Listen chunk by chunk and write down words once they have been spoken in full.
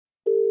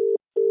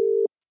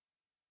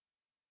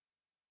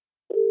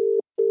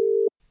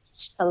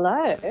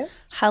Hello.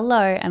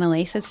 Hello,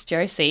 Annalise. It's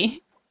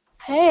Josie.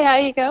 Hey, how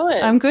you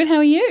going? I'm good. How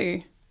are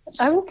you?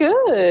 I'm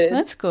good.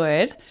 That's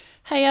good.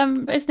 Hey,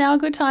 is now a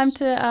good time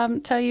to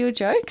tell you a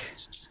joke?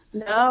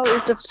 Now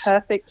is the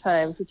perfect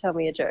time to tell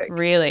me a joke.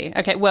 Really?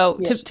 Okay. Well,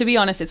 Yeah. to be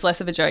honest, it's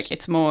less of a joke.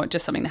 It's more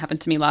just something that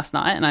happened to me last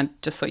night, and I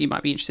just thought you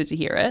might be interested to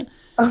hear it.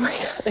 Oh my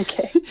God.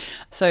 Okay.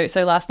 So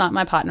last night,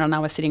 my partner and I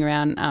were sitting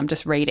around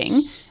just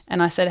reading,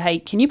 and I said, "Hey,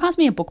 can you pass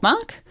me a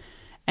bookmark?"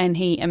 And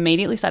he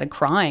immediately started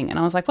crying, and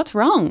I was like, "What's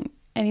wrong?"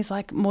 And he's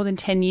like, "More than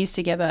 10 years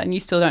together, and you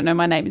still don't know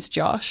my name is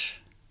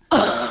Josh."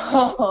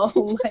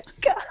 Oh my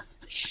God.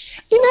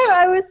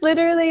 I was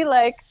literally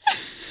like,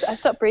 I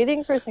stopped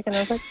breathing for a second.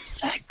 I was like,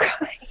 start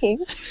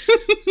crying.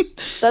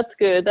 That's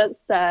good. That's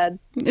sad.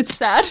 It's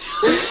sad.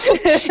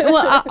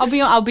 Well,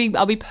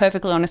 I'll be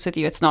perfectly honest with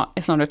you. It's not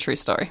a true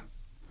story.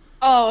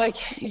 Oh,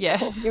 okay. Yeah.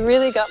 Cool. You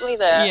really got me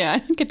there. Yeah,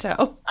 I could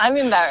tell. I'm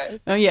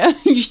embarrassed. Oh yeah.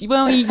 You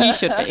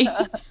should be.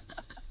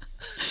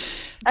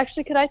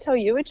 Actually, could I tell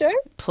you a joke?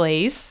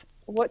 Please.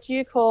 What do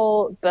you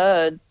call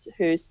birds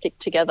who stick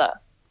together?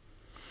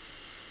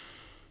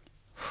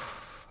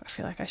 I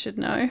feel like I should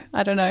know.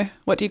 I don't know.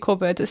 What do you call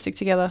birds that stick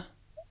together?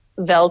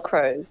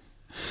 Velcros.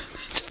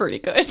 It's pretty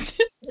good.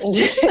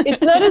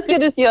 It's not as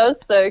good as yours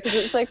though, because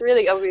it's like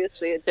really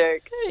obviously a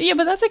joke. Yeah,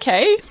 but that's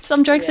okay.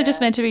 Some jokes are just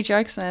Yeah. meant to be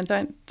jokes, man.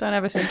 Don't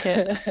overthink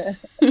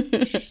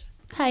it.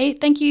 Hey,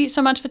 thank you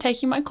so much for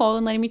taking my call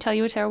and letting me tell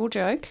you a terrible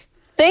joke.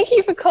 Thank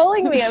you for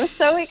calling me. I'm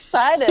so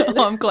excited.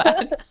 Oh, I'm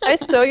glad. I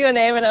saw your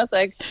name and I was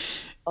like,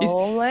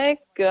 oh my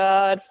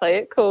God, play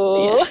it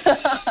cool.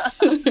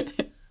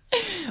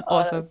 Oh,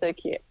 Awesome. that's so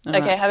cute. All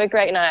Okay, right. have a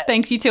great night.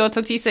 Thanks, you too. I'll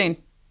talk to you soon.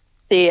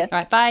 See ya. All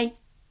right, bye.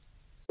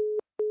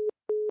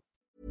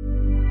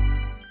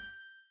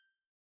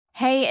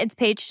 Hey, it's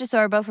Paige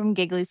DeSorbo from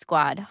Giggly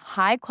Squad.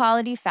 High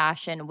quality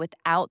fashion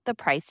without the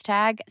price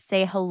tag.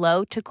 Say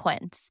hello to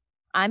Quince.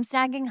 I'm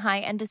snagging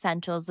high-end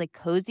essentials like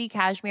cozy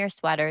cashmere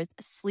sweaters,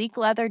 sleek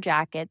leather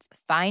jackets,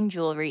 fine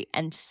jewelry,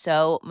 and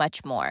so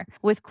much more.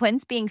 With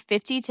Quince being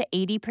 50 to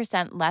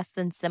 80% less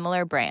than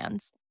similar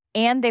brands.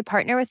 And they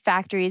partner with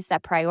factories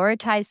that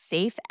prioritize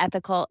safe,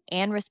 ethical,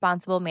 and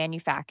responsible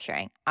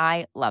manufacturing.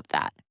 I love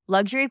that.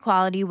 Luxury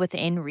quality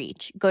within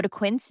reach. Go to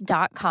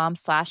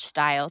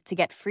quince.com/style to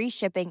get free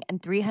shipping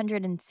and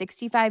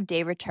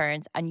 365-day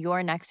returns on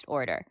your next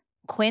order.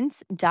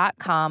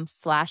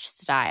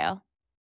 Quince.com/style.